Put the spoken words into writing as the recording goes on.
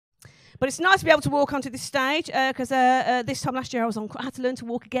But it's nice to be able to walk onto this stage because this time last year I had to learn to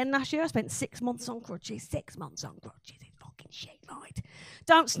walk again last year. I spent 6 months on crutches. 6 months on crutches. It's fucking shit, right?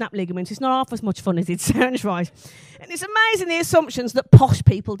 Don't snap ligaments. It's not half as much fun as it sounds, right? And it's amazing the assumptions that posh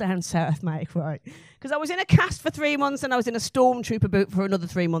people down south make, right? Because I was in a cast for 3 months and I was in a stormtrooper boot for another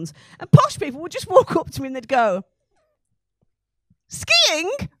 3 months. And posh people would just walk up to me and they'd go, skiing?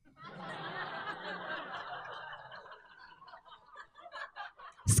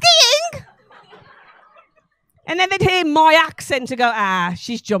 Skiing? And then they'd hear my accent and go,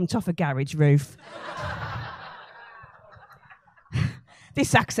 she's jumped off a garage roof.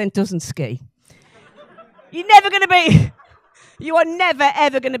 This accent doesn't ski. You are never,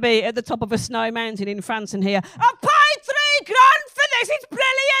 ever going to be at the top of a snow mountain in France and hear, I paid £3,000 for this, it's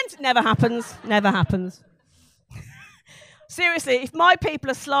brilliant. Never happens, never happens. Seriously, if my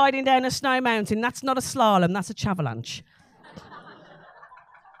people are sliding down a snow mountain, that's not a slalom, that's a chavalanche.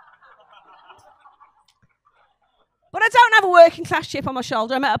 But I don't have a working class chip on my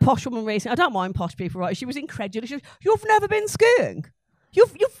shoulder. I met a posh woman recently. I don't mind posh people, right? She was incredulous. She was, you've never been skiing?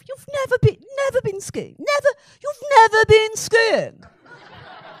 You've never been skiing? You've never been skiing?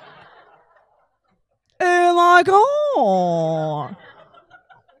 Oh my God.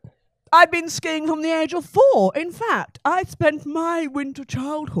 I've been skiing from the age of 4. In fact, I spent my winter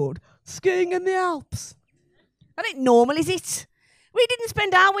childhood skiing in the Alps. That ain't normal, is it? We didn't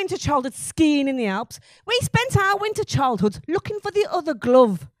spend our winter childhood skiing in the Alps. We spent our winter childhood looking for the other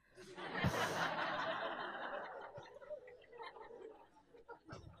glove.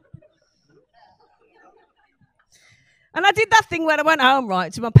 And I did that thing when I went home,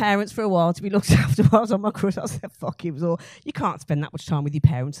 right, to my parents for a while to be looked after while I was on my cruise. I said, fuck it was all. You can't spend that much time with your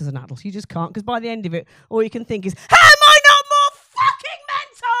parents as an adult. You just can't, because by the end of it, all you can think is, how am I not more fucking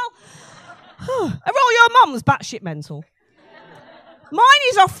mental? Are all your mums batshit mental? Mine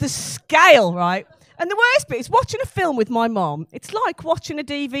is off the scale, right? And the worst bit is watching a film with my mom. It's like watching a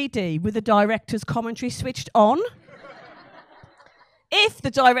DVD with the director's commentary switched on. If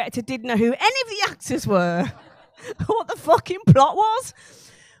the director didn't know who any of the actors were, what the fucking plot was.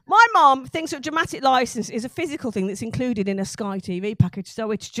 My mom thinks that dramatic license is a physical thing that's included in a Sky TV package,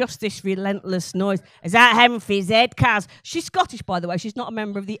 so it's just this relentless noise. Is that Humphrey Z cars? She's Scottish, by the way. She's not a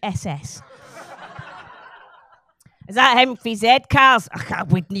member of the SS. Is that Humphrey Z cars? I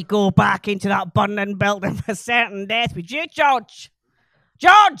wouldn't go back into that burning building for certain death. Would you, George?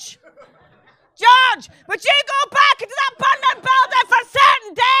 George! George! Would you go back into that burning building for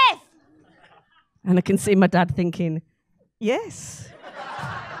certain death? And I can see my dad thinking, yes.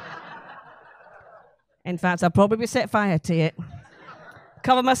 In fact, I'll probably set fire to it,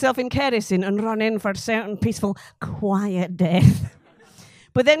 cover myself in kerosene and run in for a certain peaceful, quiet death.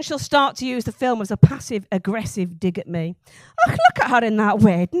 But then she'll start to use the film as a passive-aggressive dig at me. Oh, look at her in that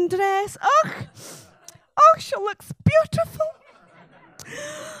wedding dress. Oh, she looks beautiful.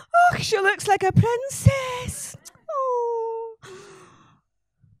 Oh, she looks like a princess.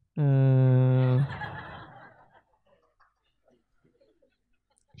 Oh.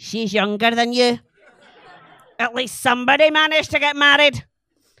 She's younger than you. At least somebody managed to get married.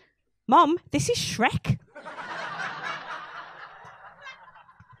 Mom, this is Shrek.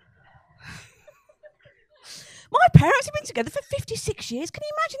 My parents have been together for 56 years. Can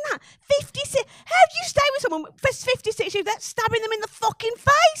you imagine that? 56. How do you stay with someone for 56 years without stabbing them in the fucking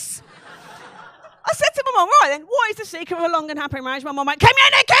face? I said to my mum, right then, what is the secret of a long and happy marriage? My mum went,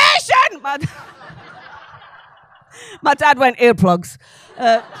 communication! My dad went, earplugs.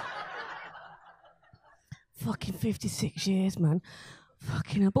 Fucking 56 years, man.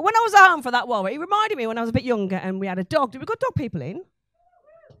 Fucking hell. But when I was at home for that while, it reminded me when I was a bit younger and we had a dog. Did we got dog people in?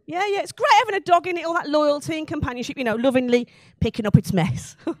 Yeah, it's great having a dog in it, all that loyalty and companionship, you know, lovingly picking up its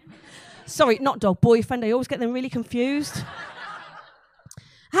mess. Sorry, not dog, boyfriend. I always get them really confused.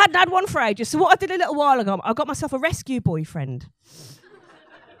 I hadn't had one for ages, so what I did a little while ago, I got myself a rescue boyfriend.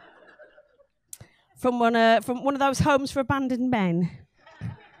 From one of those homes for abandoned men. You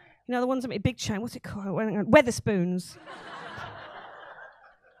know, the ones that make a big chain, what's it called? Weatherspoons.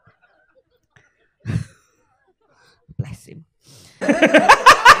 Bless him.